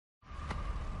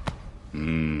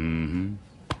Mm-hmm.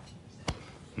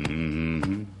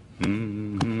 Mm-hmm. Mm-hmm.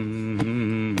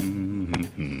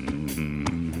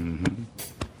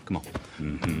 Come on.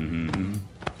 Mm-hmm.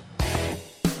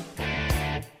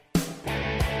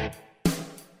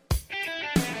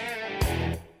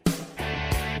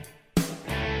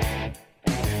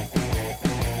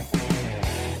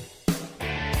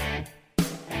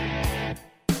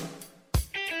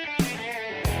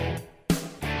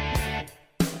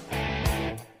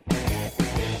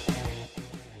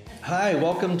 Hi,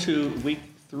 welcome to week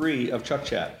 3 of Chuck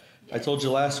Chat. I told you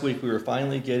last week we were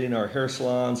finally getting our hair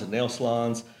salons and nail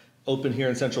salons open here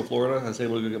in Central Florida. I was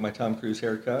able to go get my Tom Cruise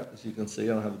haircut. As you can see, I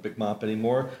don't have a big mop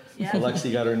anymore. Yeah.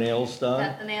 Alexi got her nails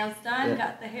done. Got the nails done, Yeah.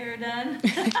 got the hair done.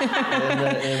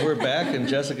 And we're back, and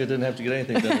Jessica didn't have to get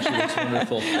anything done. She looks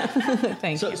wonderful.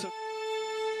 Thank you.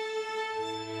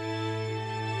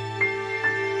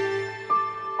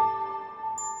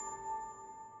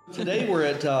 Today we're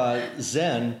at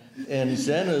Zen, and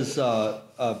Zen is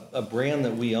a brand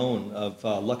that we own of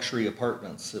luxury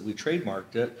apartments. That we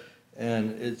trademarked it,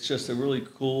 and it's just a really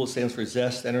cool, it stands for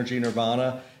Zest Energy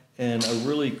Nirvana, and a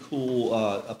really cool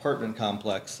apartment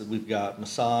complex that we've got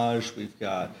massage, we've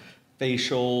got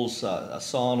facials, a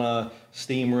sauna,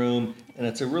 steam room, and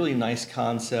it's a really nice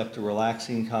concept, a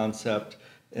relaxing concept.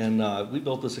 And we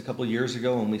built this a couple of years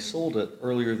ago, and we sold it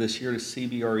earlier this year to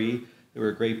CBRE. They were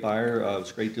a great buyer. It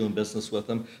was great doing business with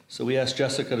them. So we asked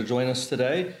Jessica to join us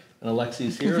today, and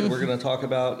Alexi's here, and we're going to talk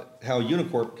about how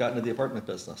Unicorp got into the apartment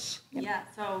business. Yeah,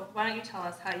 so why don't you tell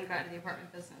us how you got into the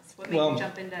apartment business? What made you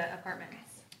jump into apartments?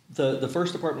 The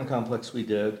first apartment complex we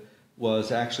did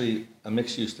was actually a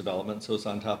mixed-use development, so it's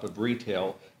on top of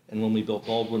retail. And when we built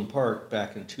Baldwin Park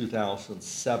back in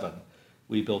 2007,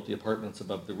 we built the apartments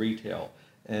above the retail.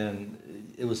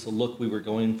 And it was the look we were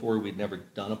going for. We'd never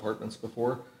done apartments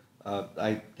before.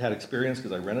 I had experience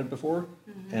because I rented before,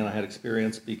 and I had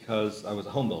experience because I was a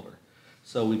home builder.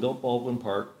 So we built Baldwin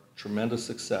Park, tremendous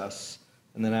success.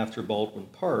 And then after Baldwin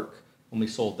Park, when we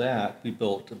sold that, we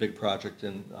built a big project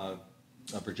in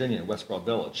Virginia, West Broad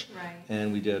Village. Right.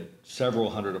 And we did several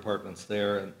hundred apartments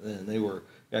there, and we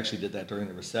actually did that during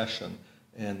the recession.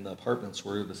 And the apartments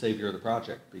were the savior of the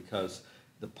project because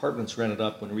the apartments rented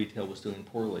up when retail was doing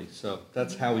poorly. So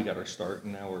that's how we got our start,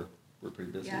 and now we're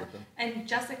pretty busy with them. And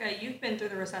Jessica, you've been through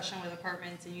the recession with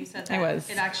apartments, and you said that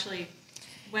it actually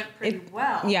went pretty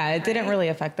well. Yeah, it right? didn't really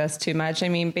affect us too much. I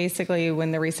mean, basically,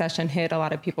 when the recession hit, a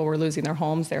lot of people were losing their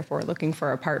homes, therefore looking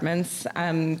for apartments.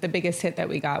 The biggest hit that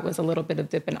we got was a little bit of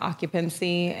dip in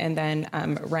occupancy, and then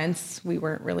rents. We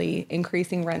weren't really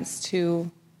increasing rents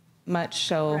too much,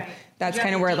 so that's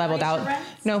kind of where it leveled out.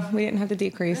 No, we didn't have to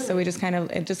decrease, so we just kind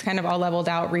of all leveled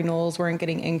out. Renewals weren't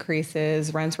getting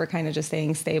increases. Rents were kind of just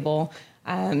staying stable.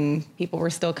 People were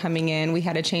still coming in. We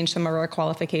had to change some of our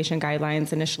qualification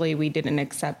guidelines. Initially, we didn't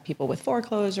accept people with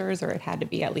foreclosures, or it had to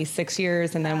be at least 6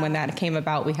 years. And then when that came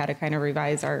about, we had to kind of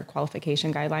revise our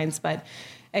qualification guidelines. But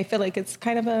I feel like it's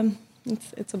kind of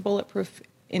it's a bulletproof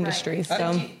industry. Right.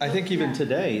 So I think even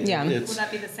today, will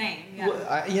that be the same? Yeah. Well,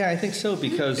 I think so,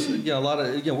 because we're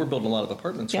building a lot of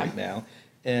apartments right now,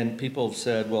 and people have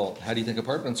said, well, how do you think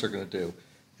apartments are going to do?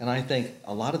 And I think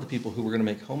a lot of the people who were going to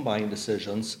make home buying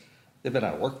decisions, they've been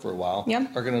out of work for a while,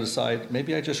 are going to decide,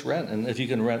 maybe I just rent. And if you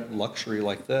can rent luxury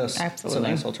like this, it's a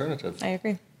nice alternative. I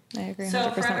agree. So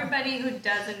 100%. For everybody who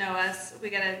doesn't know us, we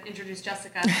got to introduce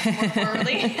Jessica more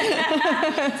thoroughly.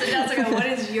 So Jessica, what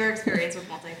is your experience with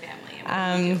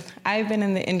multifamily? I've been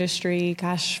in the industry,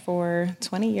 for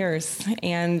 20 years,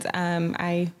 and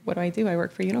what do? I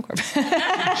work for Unicorp.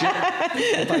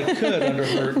 If I could, under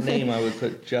her name, I would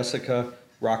put Jessica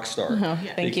Rockstar.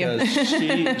 Thank you.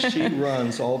 Because she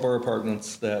runs all of our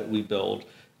apartments that we build.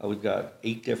 We've got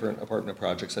 8 different apartment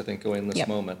projects, I think, going this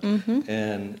moment.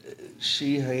 And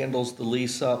she handles the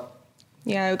lease up.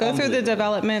 Yeah, go through the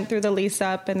development, through the lease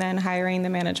up, and then hiring the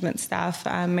management staff,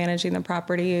 managing the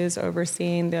properties,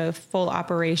 overseeing the full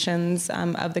operations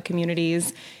of the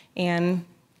communities, and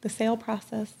the sale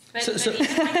process. But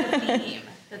even like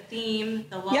the theme,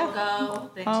 the logo,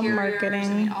 the all interiors,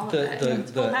 marketing, all of it. It's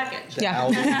a full package.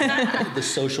 The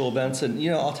social events. And,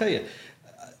 I'll tell you,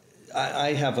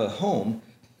 I have a home.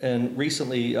 And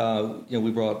recently,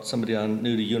 we brought somebody on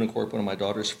new to Unicorp, one of my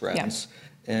daughter's friends,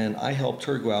 and I helped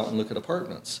her go out and look at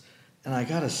apartments. And I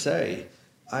got to say,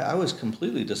 I was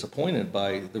completely disappointed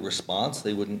by the response.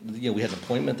 They wouldn't, we had an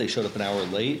appointment, they showed up an hour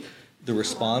late. The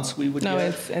response we would get. No,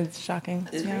 it's shocking.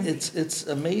 It's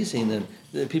amazing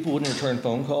that people wouldn't return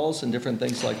phone calls and different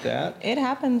things like that. It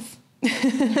happens.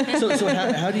 So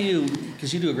how do you,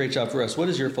 because you do a great job for us, what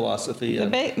is your philosophy?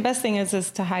 The best thing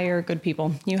is to hire good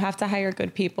people. You have to hire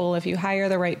good people. If you hire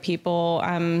the right people,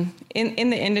 in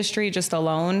the industry just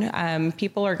alone,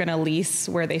 people are going to lease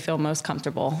where they feel most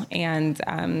comfortable, and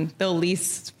they'll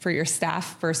lease for your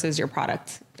staff versus your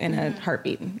product in a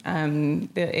heartbeat.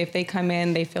 If they come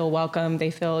in, they feel welcome, they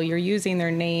feel you're using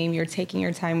their name, you're taking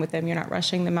your time with them, you're not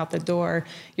rushing them out the door,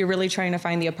 you're really trying to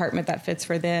find the apartment that fits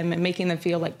for them and making them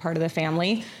feel like part of the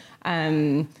family.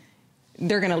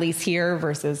 They're going to lease here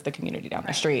versus the community down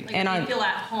the street. Like and they feel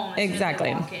at home as exactly.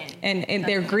 soon as they walk in. And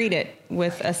they're greeted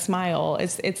with a smile.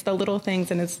 It's the little things,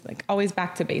 and it's like always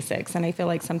back to basics. And I feel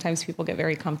like sometimes people get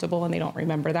very comfortable and they don't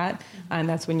remember that. And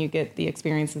that's when you get the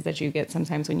experiences that you get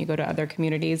sometimes when you go to other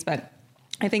communities. But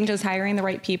I think just hiring the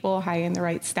right people, hiring the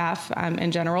right staff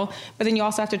in general. But then you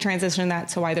also have to transition that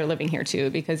to why they're living here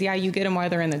too. Because yeah, you get them while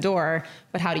they're in the door,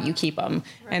 but how do you keep them?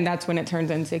 Right. And that's when it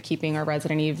turns into keeping our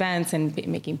resident events and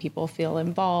making people feel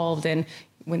involved. And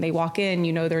when they walk in,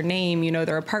 you know their name, you know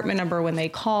their apartment number. When they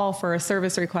call for a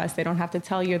service request, they don't have to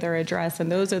tell you their address.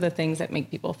 And those are the things that make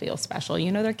people feel special.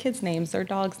 You know their kids' names, their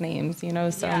dogs' names, you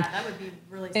know. So yeah, that would be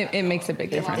really special. It makes a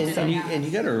big difference. And you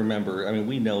got to remember, I mean,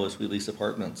 we know as we lease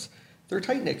apartments, they're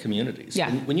tight-knit communities.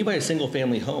 Yeah. When you buy a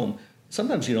single-family home,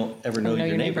 sometimes you don't ever know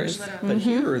your neighbors. But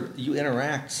here, you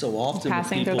interact so often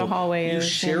Passing with people. through the hallways. You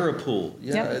share a pool.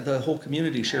 Yeah, Yep. The whole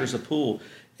community shares a pool.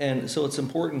 And so it's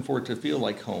important for it to feel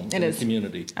like home in the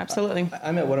community. Absolutely.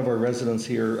 I met one of our residents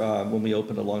here when we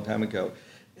opened a long time ago.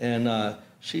 And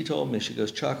she told me, she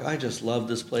goes, Chuck, I just love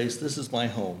this place. This is my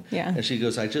home. Yeah. And she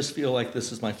goes, I just feel like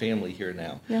this is my family here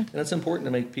now. Yeah. And it's important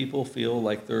to make people feel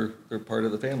like they're part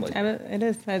of the family. It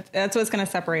is. That's what's going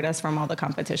to separate us from all the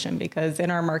competition, because in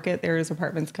our market, there's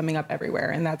apartments coming up everywhere,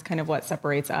 and that's kind of what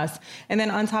separates us. And then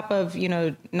on top of, you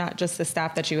know, not just the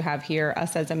staff that you have here,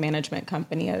 us as a management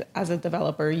company, as a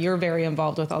developer, you're very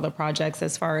involved with all the projects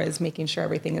as far as making sure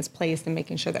everything is placed and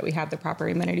making sure that we have the proper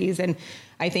amenities. And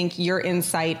I think your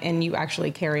insight and you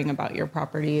actually caring about your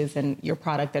properties and your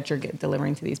product that you're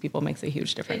delivering to these people makes a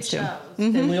huge difference too.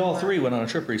 Mm-hmm. And we all three went on a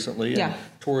trip recently and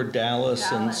toured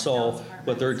Dallas and saw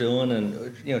what they're doing,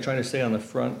 and you know, trying to stay on the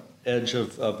front edge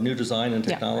of new design and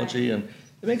technology. And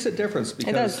it makes a difference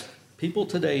because people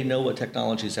today know what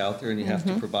technology is out there, and you have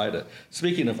to provide it.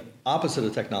 Speaking of opposite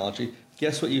of technology,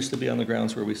 guess what used to be on the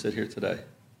grounds where we sit here today?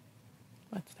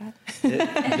 What's that?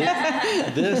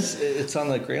 It's on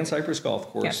the Grand Cypress Golf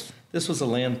Course. Yes. This was a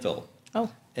landfill. Oh.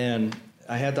 And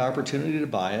I had the opportunity to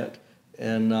buy it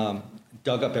and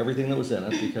dug up everything that was in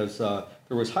it because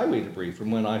there was highway debris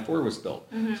from when I-4 was built.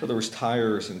 So there was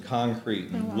tires and concrete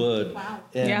and wood. Wow.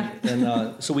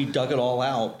 And so we dug it all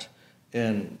out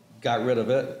and got rid of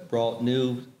it, brought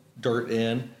new dirt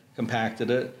in, compacted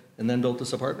it, and then built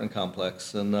this apartment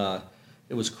complex. And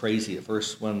it was crazy at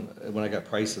first when I got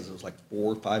prices. It was like $4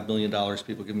 or $5 million.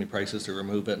 People giving me prices to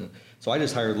remove it, and so I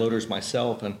just hired loaders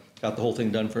myself and got the whole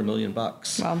thing done for $1 million. Wow,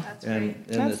 that's great. And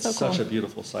That's it's so cool. such a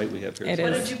beautiful site we have here. It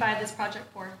What is. did you buy this project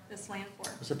for, this land for?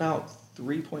 It was about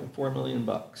 $3.4 million.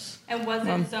 And was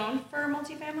it zoned for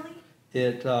multifamily?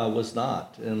 It was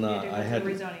not, and I had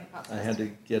rezoning process. I had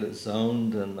to get it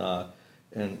zoned, and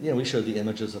you know, we showed the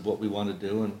images of what we wanted to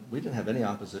do, and we didn't have any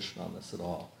opposition on this at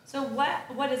all. So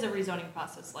what is a rezoning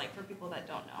process like for people that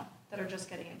don't know, that are just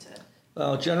getting into?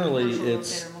 Well, generally, Commercial real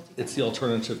it's estate or multifamily? the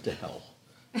alternative to hell.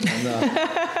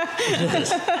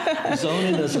 And,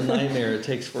 zoning is a nightmare. It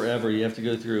takes forever. You have to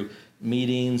go through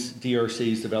meetings,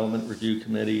 DRC's Development Review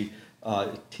Committee,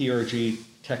 TRG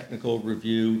Technical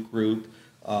Review Group.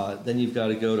 Then you've got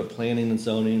to go to Planning and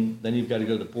Zoning. Then you've got to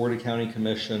go to the Board of County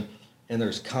Commission. And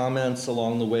there's comments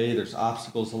along the way. There's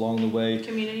obstacles along the way.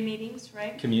 Community meetings,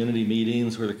 right? Community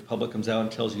meetings where the public comes out and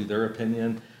tells you their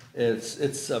opinion.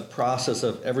 It's a process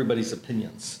of everybody's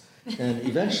opinions. And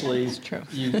eventually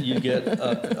you get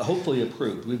hopefully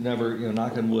approved. We've never, you know,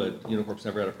 knock on wood, Unicorp's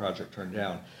never had a project turned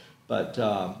down. But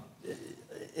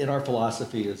in our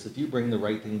philosophy is if you bring the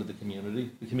right thing to the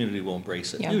community will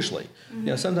embrace it, usually. You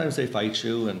know, sometimes they fight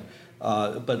you, and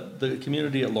but the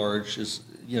community at large is,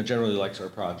 you know, generally likes our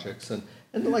projects. And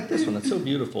like this one, it's so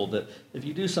beautiful that if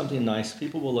you do something nice,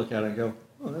 people will look at it and go,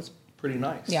 oh, that's pretty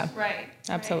nice. Yeah. Right.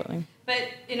 Absolutely. Right. But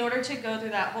in order to go through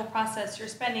that whole process, you're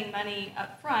spending money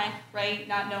up front, right?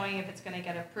 Not knowing if it's going to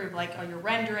get approved, like your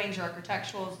renderings, your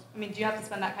architecturals. I mean, do you have to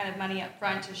spend that kind of money up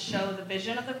front to show the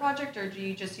vision of the project, or do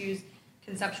you just use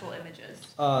conceptual images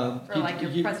for like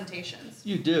your presentations?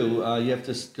 You do. You have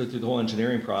to go through the whole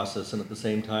engineering process, and at the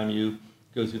same time you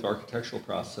go through the architectural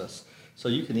process. So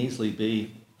you can easily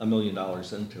be $1 million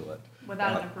into it.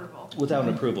 Without an approval. Without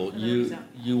an approval. For the You rezone.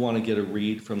 you want to get a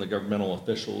read from the governmental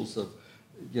officials of,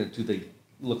 you know, do they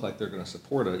look like they're going to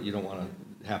support it. You don't want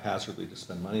to haphazardly just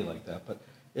spend money like that. But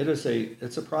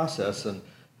it's a process, and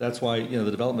that's why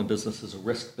the development business is a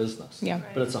risk business. Yeah.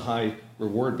 Right. But it's a high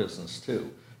reward business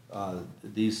too.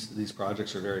 These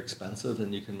projects are very expensive,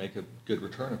 and you can make a good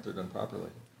return if they're done properly.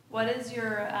 What is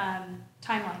your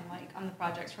timeline like on the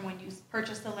projects from when you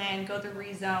purchase the land, go through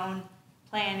rezone,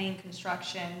 planning,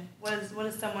 construction? What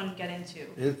does someone get into?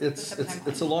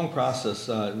 It's a long process.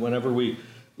 Whenever we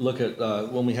look at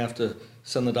when we have to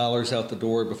send the dollars out the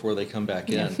door before they come back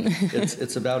in,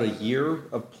 it's about a year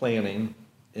of planning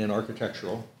and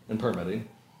architectural and permitting.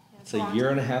 It's a year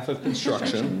and a half of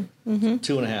construction,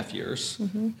 2.5 years,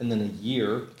 and then a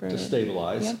year to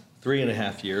stabilize,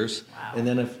 3.5 years. Wow. And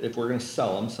then if we're going to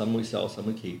sell them, some we sell, some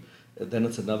we keep, then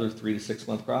it's another 3 to 6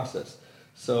 month process.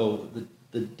 So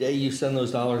the day you send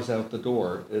those dollars out the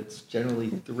door, it's generally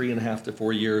 3.5 to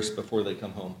 4 years before they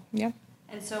come home. Yeah.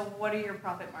 And so what are your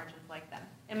profit margins like then?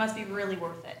 It must be really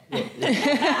worth it If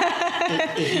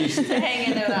to hang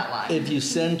in there that long. if you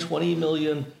send $20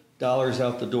 million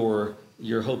out the door,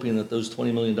 you're hoping that those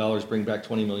 $20 million bring back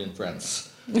 20 million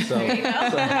friends. So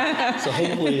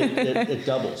hopefully it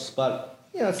doubles. But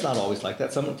it's not always like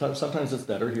that. Sometimes it's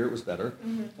better. Here it was better.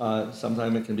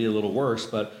 Sometimes it can be a little worse,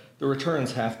 but the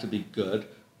returns have to be good.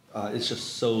 It's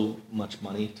just so much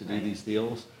money to do these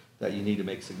deals that you need to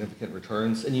make significant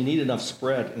returns, and you need enough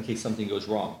spread in case something goes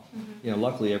wrong.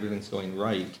 Luckily everything's going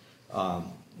right,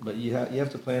 but you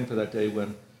have to plan for that day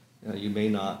when you may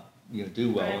not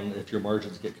do well, and if your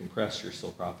margins get compressed, you're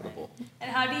still profitable.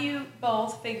 And how do you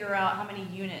both figure out how many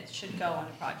units should go on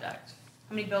a project?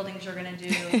 How many buildings you're going to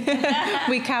do?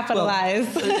 We capitalize.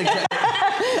 Exactly.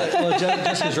 Well,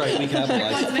 Jessica's right. We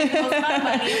capitalize. Let's make the most amount of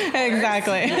money.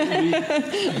 Exactly.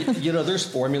 There's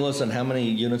formulas on how many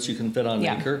units you can fit on an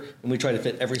acre, and we try to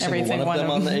fit every single one of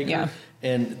them on the acre. Yeah.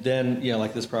 And then,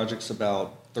 like this project's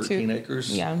about 13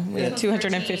 acres. Yeah, we had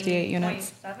 258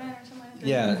 units. 13.7 or something like that?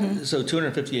 Yeah, so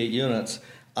 258 units.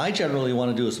 I generally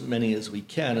want to do as many as we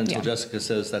can until Jessica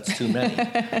says that's too many.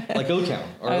 Like O-Town,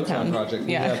 our O-Town project,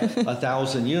 we have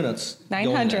 1,000 units.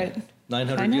 900.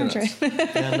 900 units.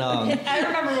 And I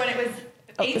remember when it was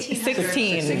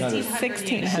 1,800.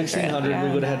 1,600. We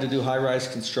would have had to do high-rise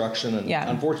construction, and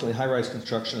unfortunately, high-rise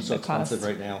construction is so expensive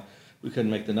right now. We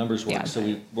couldn't make the numbers work, so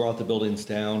we brought the buildings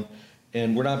down.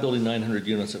 And we're not building 900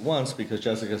 units at once because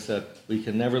Jessica said we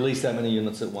can never lease that many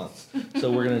units at once.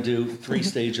 So we're going to do 3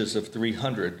 stages of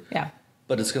 300. Yeah.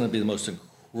 But it's going to be the most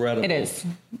incredible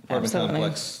apartment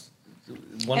complex.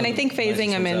 And I think phasing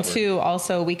them in too,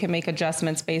 also we can make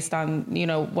adjustments based on,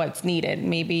 what's needed.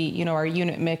 Maybe, our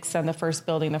unit mix on the first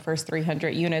building, the first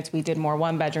 300 units, we did more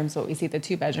 1 bedrooms, but we see the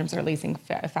 2 bedrooms are leasing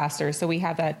faster. So we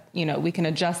have that, we can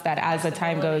adjust that as the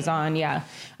time goes on. Yeah.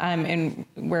 And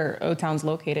where O-Town's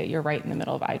located, you're right in the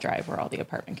middle of iDrive where all the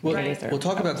apartment communities are. We'll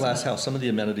talk about Glass House, some of the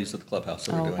amenities of the clubhouse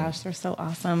that we're doing. Oh gosh, they're so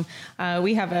awesome.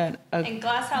 We have And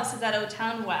Glass House is at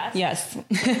O-Town West. Yes.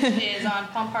 Which is on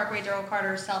Palm Parkway, Darrell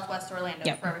Carter, Southwest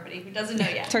Orlando, for everybody who doesn't know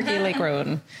yet. Turkey Lake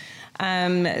Road.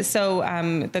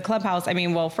 The clubhouse,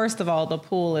 first of all, the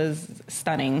pool is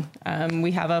stunning.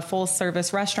 We have a full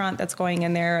service restaurant that's going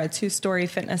in there, a 2-story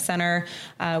fitness center.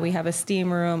 We have a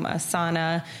steam room, a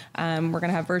sauna. We're going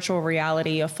to have virtual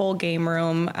reality, a full game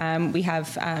room. We have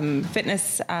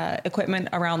fitness equipment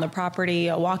around the property,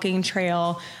 a walking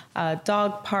trail,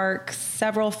 dog park,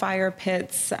 several fire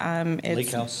pits.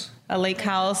 Lake house. A lake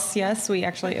house, yes. We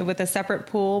actually, with a separate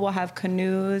pool, we'll have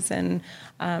canoes and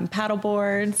paddle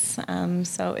boards.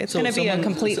 So it's going to be a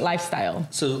complete lifestyle.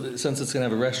 So since it's going to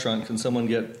have a restaurant, can someone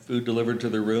get food delivered to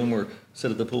their room or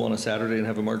sit at the pool on a Saturday and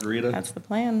have a margarita? That's the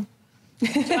plan. Do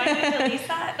I need to lease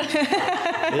that?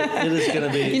 It is going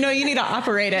to be... You need to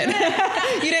operate it.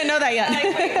 You didn't know that yet.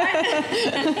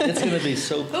 It's going to be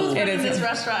so cool. Who's running this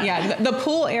restaurant? Yeah, the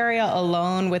pool area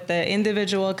alone with the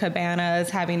individual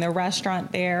cabanas, having the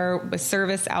restaurant there, with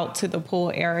service out to the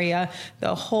pool area,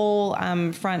 the whole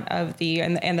front of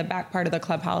and the back part of the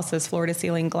clubhouse is floor to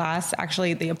ceiling glass.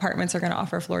 Actually, the apartments are going to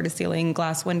offer floor to ceiling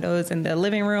glass windows in the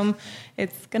living room.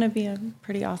 It's going to be a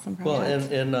pretty awesome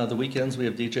project. Well, and the weekends we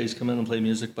have DJs come in and play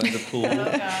music by the pool.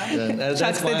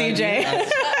 Chuck's the DJ.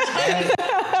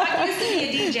 Chuck used to be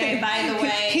a DJ, by the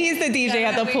way. He's the DJ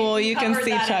at the pool. You can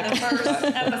see Chuck. In the first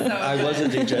episode. I was a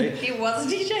DJ. He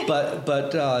was a DJ.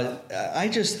 But I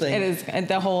just think it is.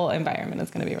 The whole environment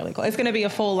is going to be really cool. It's going to be a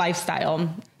full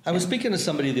lifestyle. I was speaking to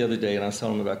somebody the other day, and I was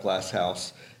telling them about Glass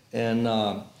House, and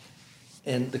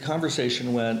the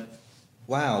conversation went,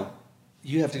 "Wow,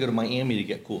 you have to go to Miami to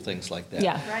get cool things like that."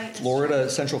 Yeah. Right.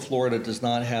 Central Florida does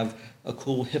not have a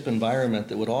cool hip environment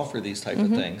that would offer these type of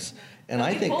things. And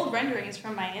I We think, pulled renderings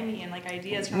from Miami and like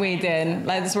ideas from We Miami. did.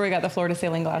 That's where we got the floor to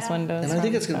ceiling glass Yeah. windows. and I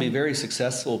think from, it's going to so. be very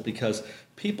successful because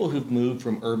people who've moved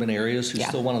from urban areas who Yeah.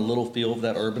 still want a little feel of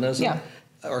that urbanism Yeah.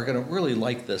 are going to really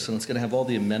like this, and it's going to have all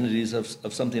the amenities of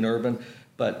something urban.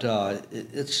 But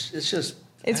it's just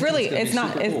It's I think really, gonna it's be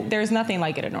not, super cool. there's nothing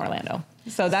like it in Orlando.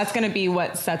 So that's going to be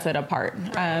what sets it apart.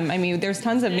 I mean, there's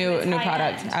tons of new It's high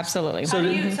products. end. Absolutely. So,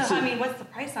 So- I mean, what's the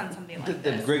price on something like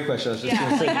this? Great question. I was just Yeah,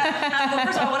 going to like, say. well,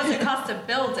 first of all, what does it cost to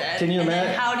build it? Can you and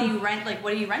imagine- then how do you rent, like,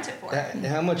 what do you rent it for?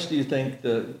 How much do you think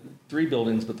the 3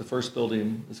 buildings, but the first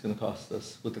building is going to cost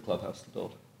us with the clubhouse to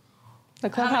build? The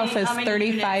clubhouse is how many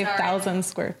units are in- 35,000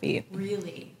 square feet.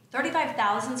 Really?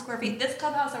 35,000 square feet? This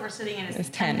clubhouse that we're sitting in is It's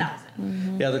 10.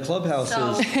 10,000. Yeah, the clubhouse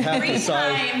So is half the 3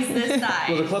 size. times this size.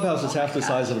 Well, the clubhouse is Oh my half the God.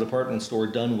 size of a department store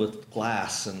done with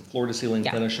glass and floor-to-ceiling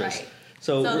Yeah. finishes. Right.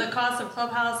 So, So we're- the cost of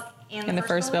clubhouse and In the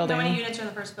first building. How many units are in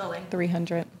the first building?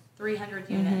 300. 300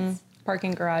 units.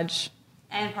 Parking garage.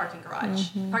 And parking garage.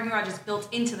 Parking garage is built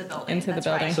into the building. Into the That's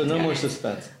building. Right. so no more Okay.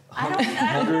 suspense. I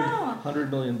don't know. $100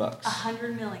 million bucks.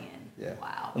 100 million. Yeah.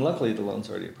 Wow. And luckily, the loan's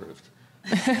already approved.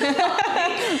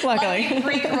 Luckily.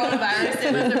 Pre-coronavirus,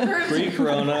 it was approved.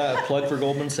 Pre-corona, a plug for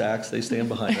Goldman Sachs. They stand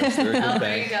behind us. They're a good Oh, there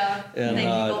bank. you go. And, Thank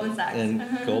you, Goldman Sachs.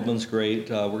 And Goldman's great.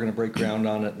 We're going to break ground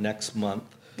on it next month.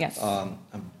 Yes. I'm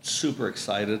super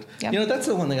excited. Yep. You know, that's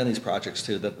the one thing on these projects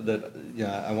too that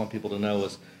yeah, I want people to know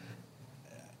is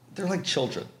they're like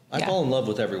children. I Yeah. fall in love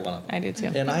with every one of them. I do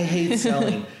too. And I hate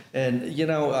selling. And you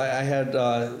know, I had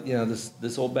you know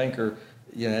this old banker,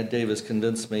 you know, Ed Davis,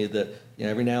 convinced me that you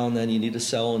know every now and then you need to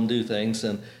sell and do things,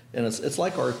 and it's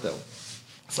like art though.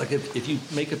 It's like if you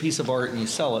make a piece of art and you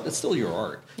sell it, it's still your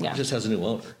art. Yeah. It just has a new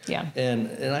owner. Yeah. And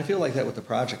I feel like that with the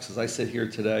projects. As I sit here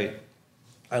today,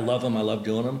 I love them. I love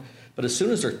doing them. But as soon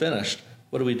as they're finished,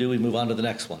 what do? We move on to the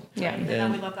next one. Yeah. And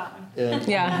And- we love that one. And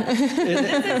Yeah. This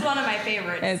is one of my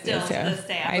favorites It's- still it's, to yeah. this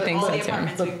day. I Of think all so, the too.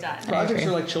 apartments But we've done. projects agree.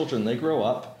 are like children. They grow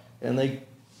up and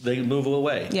they move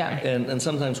away. Yeah. And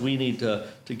sometimes we need to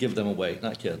give them away,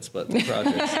 not kids, but the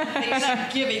projects. You're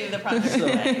not giving the project So,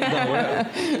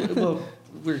 away. no,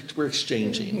 we're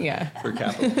exchanging Yeah. for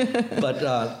capital. But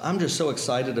I'm just so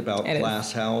excited about It is.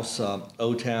 Glass House,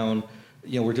 O-Town.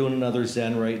 You know, we're doing another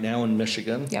Zen right now in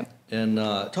Michigan. Yep. And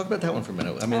talk about that one for a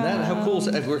minute. I mean, how cool is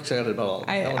it? We're excited about all of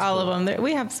them. That one's All cool. of them.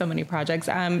 We have so many projects.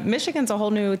 Michigan's a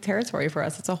whole new territory for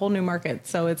us. It's a whole new market.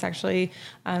 So it's actually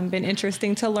been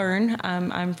interesting to learn.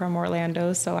 I'm from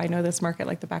Orlando, so I know this market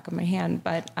like the back of my hand.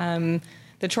 But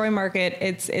the Troy market,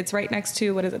 it's right next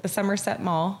to, what is it, the Somerset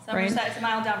Mall, Somerset, right? it's a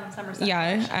mile down from Somerset.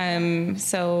 Yeah,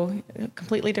 so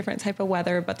completely different type of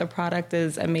weather, but the product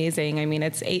is amazing. I mean,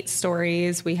 it's 8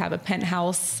 stories. We have a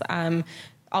penthouse.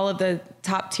 All of the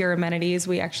top tier amenities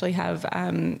we actually have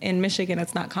in Michigan.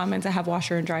 It's not common to have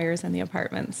washer and dryers in the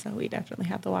apartments, so we definitely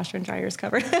have the washer and dryers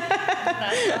covered.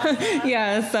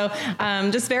 Yeah, so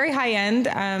just very high end.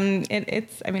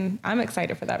 It's. I mean, I'm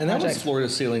excited for that And that project. was floor to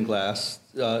ceiling glass.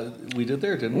 We did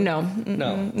there, didn't we? No,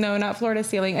 no, not floor to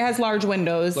ceiling. It has large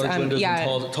windows. Large windows yeah.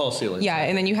 and tall ceilings. Yeah,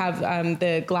 and then you have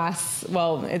the glass.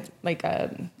 Well, it's like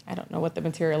I don't know what the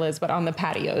material is, but on the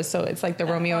patios. So it's like the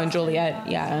Romeo and Juliet.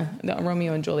 Yeah, the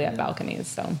Romeo and Juliet balconies.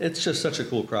 So It's just such a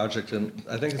cool project, and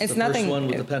I think it's it's the nothing. first one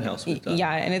with the penthouse we've done.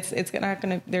 Yeah, and it's not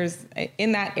gonna. There's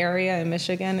in that area in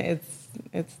Michigan.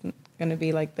 It's gonna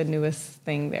be like the newest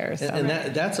thing there. So. And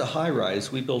that's a high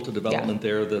rise. We built a development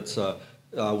there that's,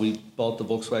 we bought the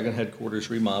Volkswagen headquarters,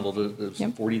 remodeled it. It was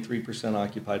Yep. 43%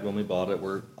 occupied when we bought it.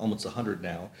 We're almost 100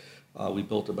 now. We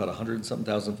built about 100 and something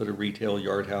thousand foot of retail,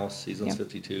 Yard House, Seasons Yep.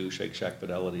 52, Shake Shack,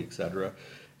 Fidelity, et cetera.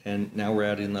 And now we're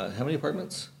adding, how many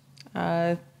apartments?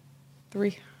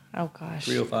 3. Oh gosh.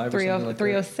 305 or something like that?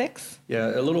 306.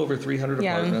 Yeah, a little over 300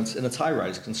 Yeah. apartments, and it's high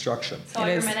rise construction. So all It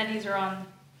your is. amenities are on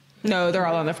No, they're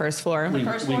all on the first floor. We-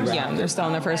 first we floor? wrapped Yeah, it. they're still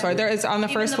on the first floor. Okay. There is on the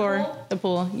Even first the floor. pool? The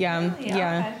pool. Yeah, Really?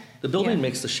 yeah. Okay. The building Yeah.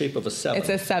 makes the shape of a 7. It's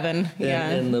a 7. Yeah.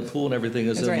 And the pool and everything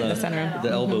is It's in right in the the center. the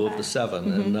elbow of Okay. the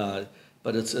 7. And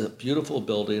but it's a beautiful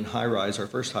building, high rise, our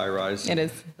first high rise. It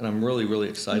is. And I'm really, really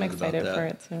excited, I'm excited about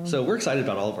that. for it, too. So we're excited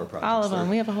about all of our projects. All of them. They're-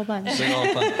 We have a whole bunch. they're all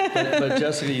fun. But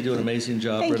Jessica, you do an amazing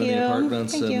job Thank running the you.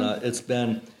 apartments, Thank and you.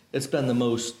 it's been the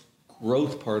most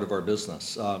growth part of our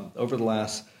business over the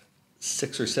last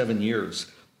 6 or 7 years.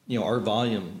 You know, our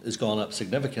volume has gone up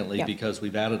significantly Yeah. because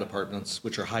we've added apartments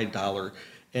which are high dollar,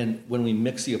 and when we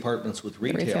mix the apartments with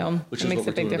retail, retail. which It is makes what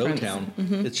we're a big doing at difference.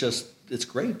 O-Town, it's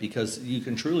great because you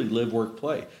can truly live, work,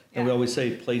 play. And we Yeah. always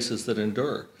say places that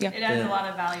endure. Yeah. It adds And- a lot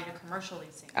of value to commercial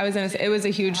leasing. I was gonna say it was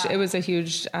a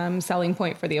huge selling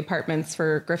point for the apartments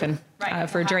for Griffin, Right,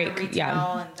 for to have Drake. the retail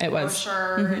Yeah, and the it was.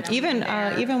 brochure and everything Even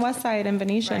there. even West Side and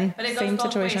Venetian, Right. But it goes same both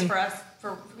situation. ways for us,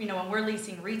 for, when we're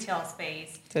leasing retail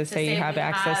space. To say you have we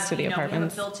access to the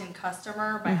apartments. We have a built-in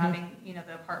customer by having,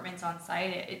 the apartments on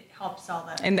site, it helps sell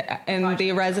the. And the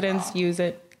project residents overall. use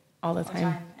it all the the time.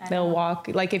 time. I They'll know. walk,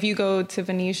 like if you go to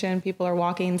Venetian, people are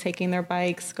walking, taking their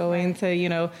bikes, going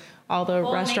to all the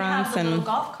Well, restaurants and they have the and little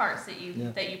golf carts that you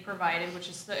Yeah. provided, which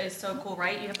is so cool,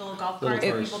 right? You have the little golf Little carts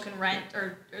that cars. people can rent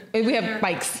or we they're- have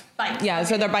bikes. Bikes. Yeah,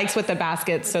 so okay. they're bikes with the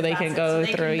baskets, so With they the can baskets, go so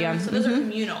they through. can Yeah, So those are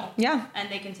communal. Yeah. And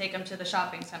they can take them to the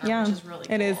shopping center, yeah, which is really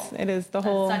cool. it is. It is the That's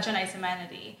whole. such a nice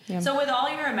amenity. Yeah. So with all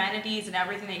your amenities and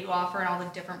everything that you offer and all the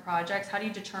different projects, how do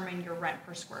you determine your rent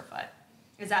per square foot?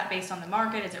 Is that based on the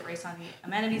market? Is it based on the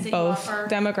amenities that Both you offer?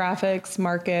 demographics,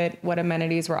 market, what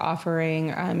amenities we're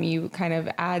offering. You kind of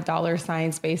add dollar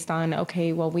signs based on,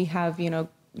 okay, well, we have,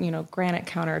 granite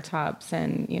countertops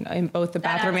and, in both the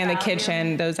That bathroom adds and the value.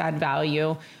 kitchen, those add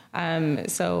value. And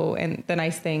the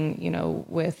nice thing,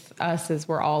 with us is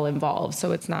we're all involved.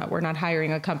 So we're not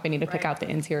hiring a company to pick Right. out the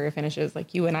interior finishes.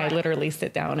 Like you and I Right. literally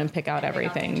sit down and pick out And pick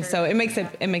out the everything. So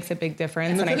interior. it makes a big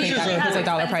difference. And And the I think finishes that are is a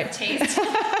dollar Expensive price. taste.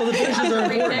 Well, the finishes are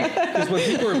important because when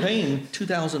people are paying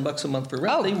 $2,000 a month for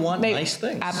rent, they want nice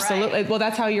things. Absolutely. Right. Well,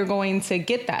 that's how you're going to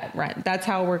get that rent. That's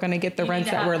how we're going to get the You rents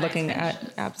need to that have we're nice looking at.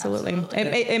 finishes. Absolutely.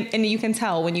 Absolutely. And you can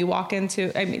tell when you walk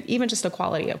into, even just the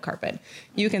quality of carpet,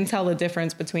 you can tell the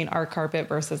difference between our carpet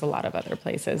versus a lot of other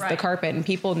places. The Right. carpet, and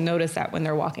people notice that when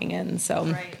they're walking in. So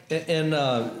Right. And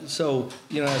so,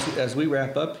 as we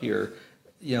wrap up here,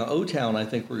 O-Town, I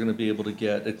think we're going to be able to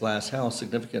get at Glass House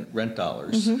significant rent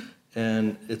dollars.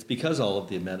 And it's because all of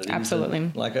the amenities. Absolutely.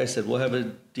 And like I said, we'll have a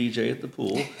DJ at the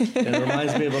pool. And it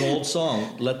reminds me of an old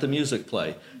song, Let the Music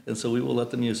Play. And so we will let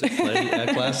the music play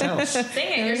at Glass House. Sing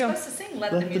it. You're you go. supposed to sing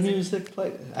Let Let the Music.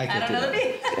 play. I I can't don't do know the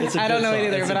that. beat. It's a I good don't know song. it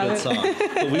either, It's but a I'll- good song.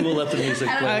 But we will let the music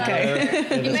I don't play. know. Okay.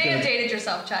 And You it's may have gonna- dated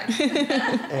yourself, Chuck.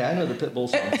 Hey, I know the Pitbull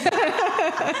song.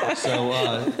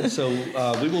 So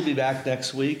we will be back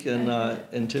next week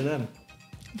and tune in.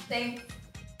 Thanks.